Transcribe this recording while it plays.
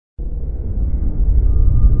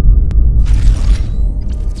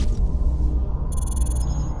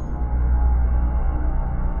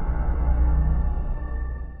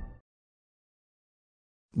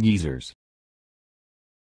Geysers.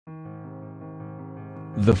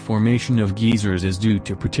 The formation of geysers is due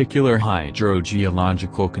to particular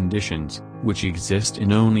hydrogeological conditions, which exist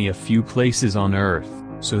in only a few places on Earth,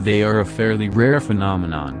 so they are a fairly rare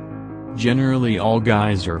phenomenon. Generally all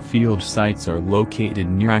geyser field sites are located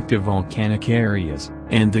near active volcanic areas,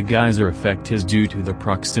 and the geyser effect is due to the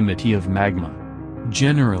proximity of magma.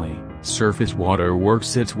 Generally, surface water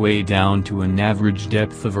works its way down to an average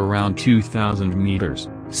depth of around 2,000 meters,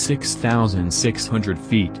 6,600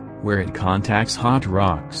 feet, where it contacts hot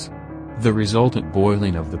rocks. The resultant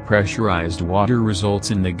boiling of the pressurized water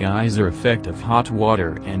results in the geyser effect of hot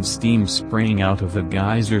water and steam spraying out of the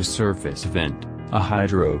geyser's surface vent, a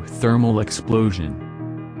hydrothermal explosion.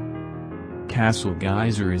 Castle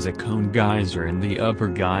Geyser is a cone geyser in the upper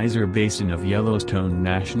geyser basin of Yellowstone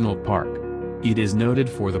National Park. It is noted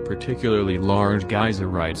for the particularly large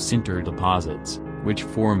geyserite sinter deposits, which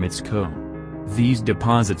form its cone. These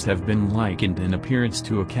deposits have been likened in appearance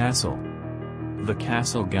to a castle. The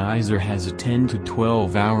Castle Geyser has a 10 to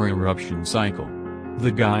 12 hour eruption cycle.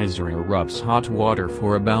 The geyser erupts hot water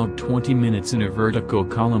for about 20 minutes in a vertical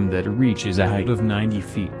column that reaches a height of 90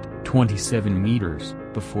 feet, 27 meters,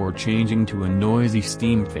 before changing to a noisy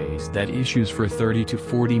steam phase that issues for 30 to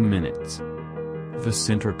 40 minutes. The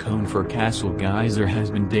center cone for Castle Geyser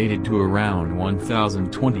has been dated to around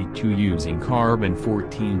 1022 using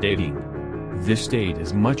carbon-14 dating. This date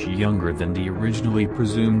is much younger than the originally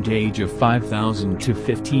presumed age of 5,000 to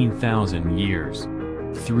 15,000 years.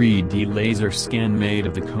 3D laser scan made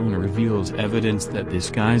of the cone reveals evidence that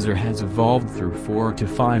this geyser has evolved through 4 to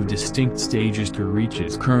 5 distinct stages to reach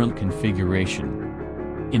its current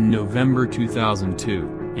configuration. In November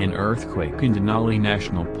 2002, an earthquake in Denali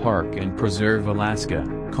National Park and Preserve, Alaska,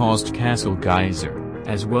 caused Castle Geyser,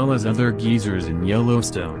 as well as other geysers in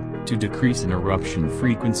Yellowstone, to decrease in eruption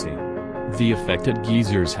frequency. The affected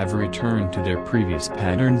geysers have returned to their previous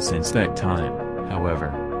pattern since that time, however.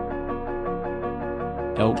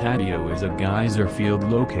 El Tatio is a geyser field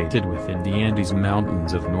located within the Andes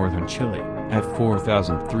Mountains of northern Chile, at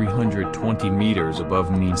 4,320 meters above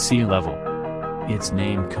mean sea level. Its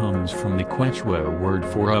name comes from the Quechua word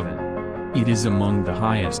for oven. It is among the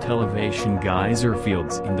highest elevation geyser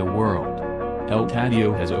fields in the world. El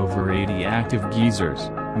Tatio has over 80 active geysers,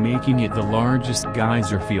 making it the largest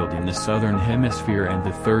geyser field in the southern hemisphere and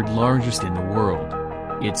the third largest in the world.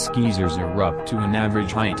 Its geysers erupt to an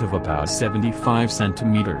average height of about 75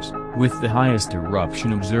 centimeters, with the highest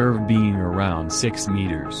eruption observed being around 6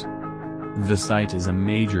 meters. The site is a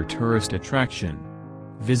major tourist attraction.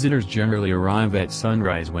 Visitors generally arrive at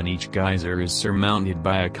sunrise when each geyser is surmounted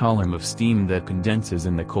by a column of steam that condenses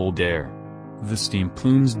in the cold air. The steam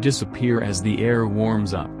plumes disappear as the air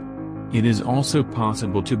warms up. It is also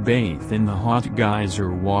possible to bathe in the hot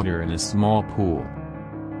geyser water in a small pool.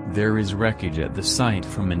 There is wreckage at the site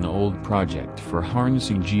from an old project for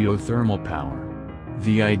harnessing geothermal power.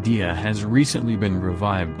 The idea has recently been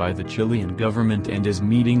revived by the Chilean government and is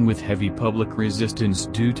meeting with heavy public resistance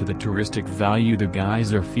due to the touristic value the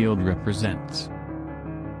geyser field represents.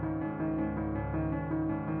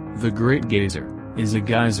 The Great Geyser is a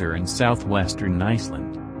geyser in southwestern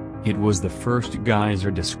Iceland. It was the first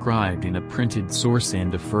geyser described in a printed source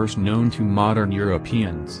and the first known to modern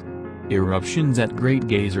Europeans. Eruptions at Great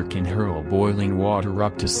Geyser can hurl boiling water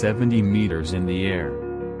up to 70 meters in the air.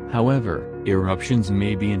 However, eruptions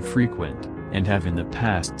may be infrequent, and have in the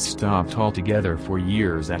past stopped altogether for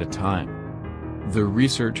years at a time. The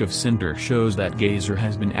research of Sinter shows that geyser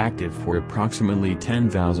has been active for approximately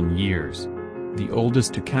 10,000 years. The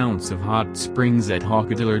oldest accounts of hot springs at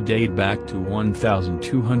Hochadiller date back to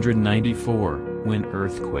 1294, when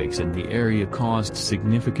earthquakes in the area caused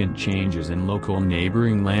significant changes in local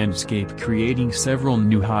neighboring landscape, creating several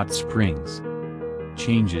new hot springs.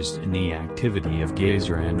 Changes in the activity of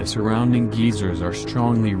geyser and the surrounding geysers are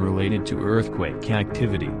strongly related to earthquake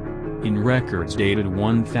activity. In records dated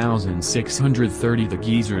 1630, the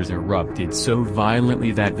geysers erupted so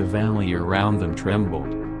violently that the valley around them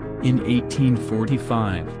trembled. In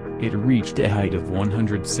 1845, it reached a height of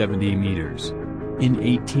 170 meters. In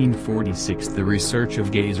 1846, the research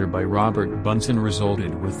of geyser by Robert Bunsen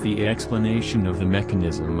resulted with the explanation of the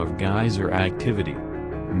mechanism of geyser activity.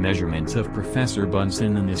 Measurements of Professor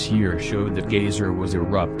Bunsen in this year showed that geyser was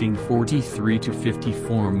erupting 43 to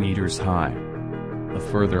 54 meters high. A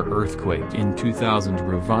further earthquake in 2000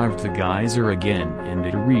 revived the geyser again and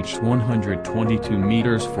it reached 122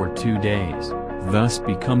 meters for 2 days, thus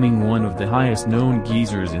becoming one of the highest known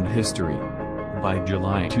geysers in history. By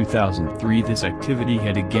July 2003 this activity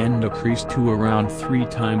had again decreased to around 3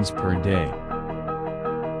 times per day.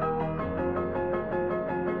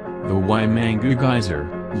 The Waimangu Geyser,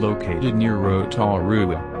 located near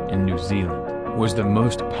Rotorua, in New Zealand, was the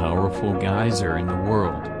most powerful geyser in the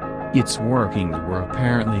world. Its workings were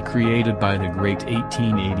apparently created by the great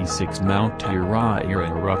 1886 Mount Tairā'ira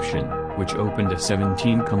eruption, which opened a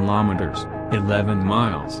 17 kilometers, 11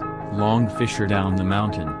 miles, long fissure down the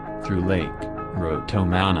mountain, through Lake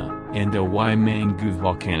Rotomana, and the Waimangu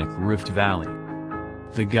volcanic rift valley.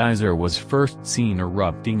 The geyser was first seen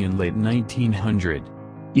erupting in late 1900.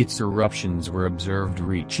 Its eruptions were observed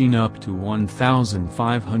reaching up to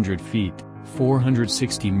 1,500 feet,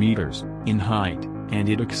 460 meters, in height, and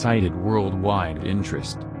it excited worldwide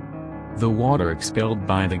interest. The water expelled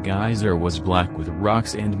by the geyser was black with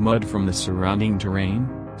rocks and mud from the surrounding terrain,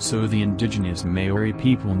 so the indigenous Maori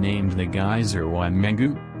people named the geyser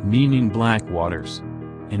Waimangu, meaning black waters.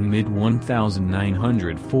 In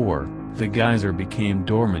mid-1904, the geyser became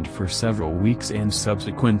dormant for several weeks and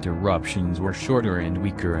subsequent eruptions were shorter and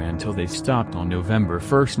weaker until they stopped on November 1,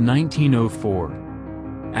 1904.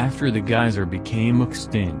 After the geyser became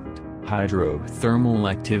extinct, hydrothermal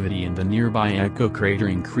activity in the nearby Echo crater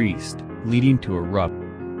increased, leading to eruption.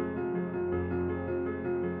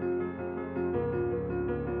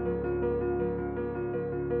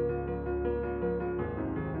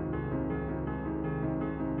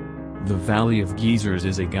 The Valley of Geysers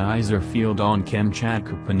is a geyser field on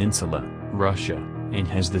Kamchatka Peninsula, Russia, and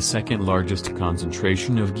has the second largest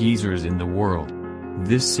concentration of geysers in the world.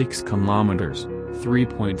 This 6 kilometers,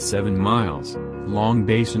 3.7 miles, long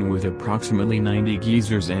basin with approximately 90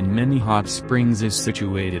 geysers and many hot springs is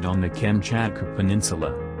situated on the Kamchatka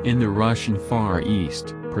Peninsula, in the Russian Far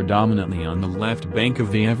East, predominantly on the left bank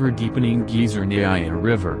of the ever-deepening Geysir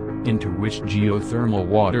River, into which geothermal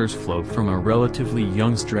waters flow from a relatively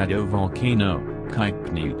young stratovolcano,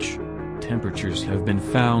 Kyknich. Temperatures have been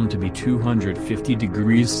found to be 250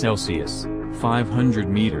 degrees Celsius, 500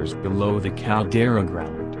 meters below the caldera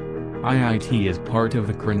ground. IIT is part of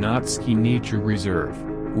the Kranotsky Nature Reserve,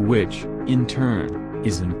 which, in turn,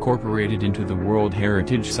 is incorporated into the World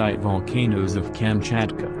Heritage Site Volcanoes of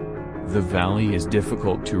Kamchatka. The valley is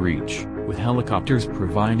difficult to reach, with helicopters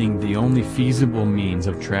providing the only feasible means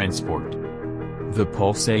of transport. The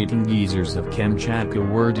pulsating geysers of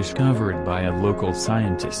Kamchatka were discovered by a local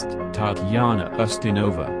scientist, Tatiana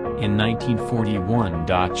Ustinova, in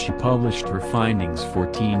 1941. She published her findings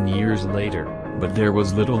 14 years later, but there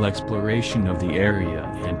was little exploration of the area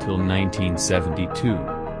until 1972.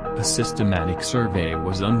 A systematic survey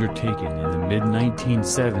was undertaken in the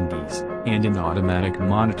mid-1970s, and an automatic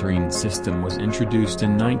monitoring system was introduced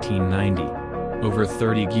in 1990. Over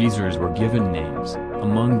 30 geysers were given names,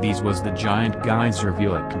 among these was the giant geyser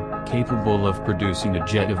Zila, capable of producing a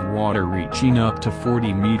jet of water reaching up to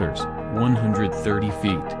 40 meters, 130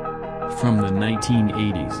 feet. From the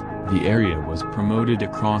 1980s, the area was promoted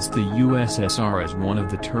across the USSR as one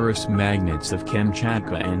of the tourist magnets of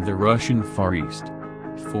Kamchatka and the Russian Far East.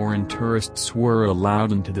 Foreign tourists were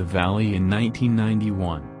allowed into the valley in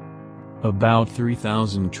 1991. About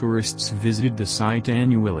 3,000 tourists visited the site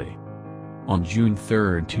annually. On June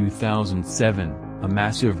 3, 2007, a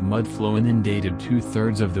massive mudflow inundated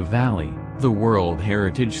two-thirds of the valley. The World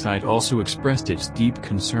Heritage Site also expressed its deep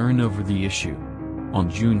concern over the issue. On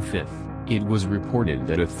June 5, it was reported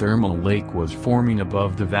that a thermal lake was forming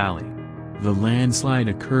above the valley. The landslide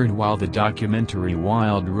occurred while the documentary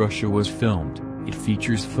Wild Russia was filmed. It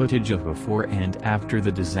features footage of before and after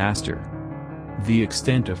the disaster. The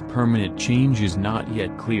extent of permanent change is not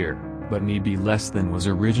yet clear, but may be less than was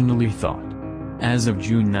originally thought. As of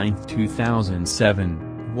June 9,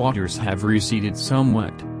 2007, waters have receded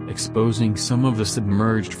somewhat, exposing some of the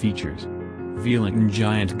submerged features. Zila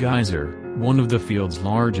giant geyser, one of the field's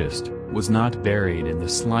largest, was not buried in the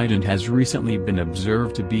slide and has recently been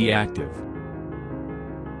observed to be active.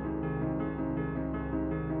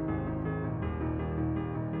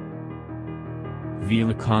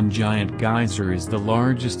 Zila giant geyser is the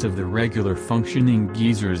largest of the regular functioning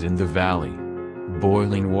geysers in the valley.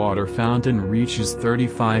 Boiling water fountain reaches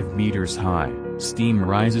 35 meters high, steam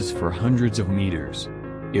rises for hundreds of meters.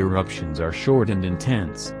 Eruptions are short and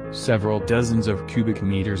intense, several dozens of cubic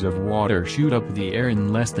meters of water shoot up the air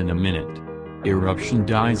in less than a minute. Eruption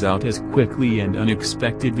dies out as quickly and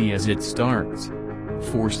unexpectedly as it starts.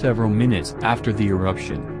 For several minutes after the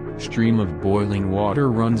eruption, stream of boiling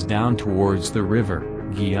water runs down towards the river,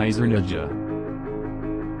 Geysir.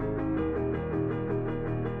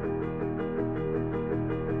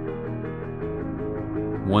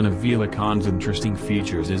 One of Zila's interesting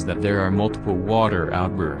features is that there are multiple water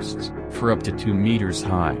outbursts, for up to 2 meters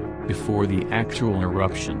high, before the actual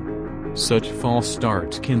eruption. Such false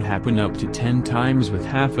starts can happen up to 10 times with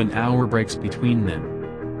half-an-hour breaks between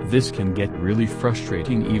them. This can get really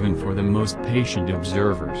frustrating even for the most patient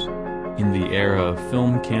observers. In the era of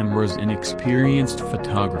film cameras, an inexperienced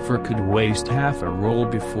photographer could waste half a roll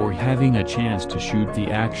before having a chance to shoot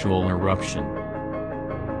the actual eruption.